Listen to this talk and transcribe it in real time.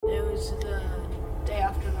was the day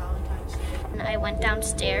after Valentine's Day. And I went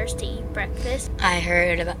downstairs to eat breakfast. I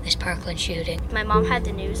heard about this Parkland shooting. My mom had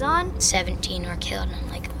the news on. 17 were killed, and I'm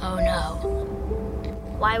like, oh no.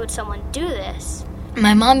 Why would someone do this?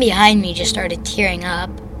 My mom behind me just started tearing up.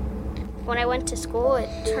 When I went to school, it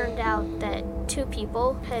turned out that 2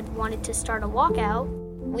 people had wanted to start a walkout.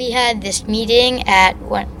 We had this meeting at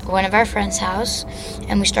one of our friends' house,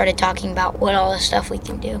 and we started talking about what all the stuff we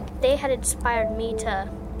can do. They had inspired me to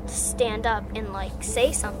stand up and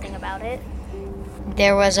say something about it.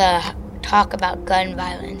 There was a talk about gun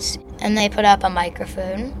violence, and they put up a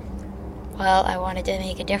microphone. Well, I wanted to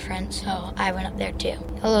make a difference, so I went up there too.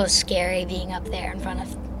 A little scary being up there in front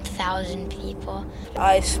of 1,000 people.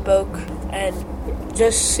 I spoke, and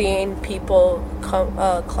just seeing people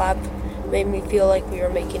clap made me feel like we were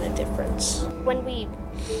making a difference. When we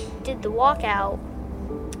did the walkout,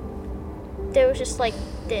 there was just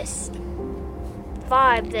this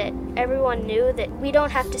vibe that everyone knew that we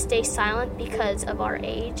don't have to stay silent because of our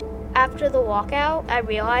age. After the walkout, I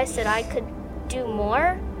realized that I could do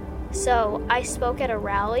more, so I spoke at a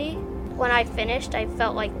rally. When I finished, I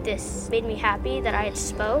felt like this made me happy that I had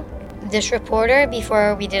spoke. This reporter,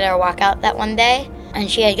 before we did our walkout that one day, and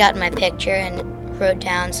she had gotten my picture and wrote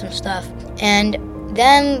down some stuff. And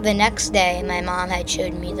then the next day, my mom had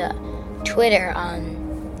showed me the Twitter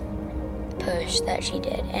post that she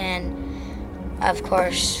did. And of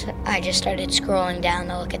course, I just started scrolling down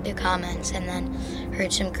to look at the comments, and then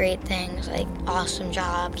heard some great things like awesome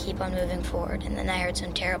job, keep on moving forward. And then I heard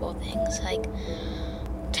some terrible things like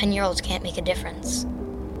 10-year-olds can't make a difference.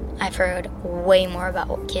 I've heard way more about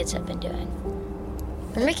what kids have been doing.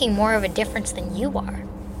 They're making more of a difference than you are.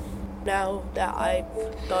 Now that I've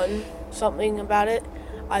done something about it,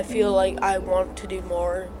 I feel like I want to do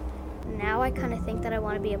more. Now I kind of think that I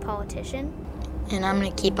want to be a politician. And I'm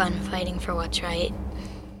going to keep on fighting for what's right.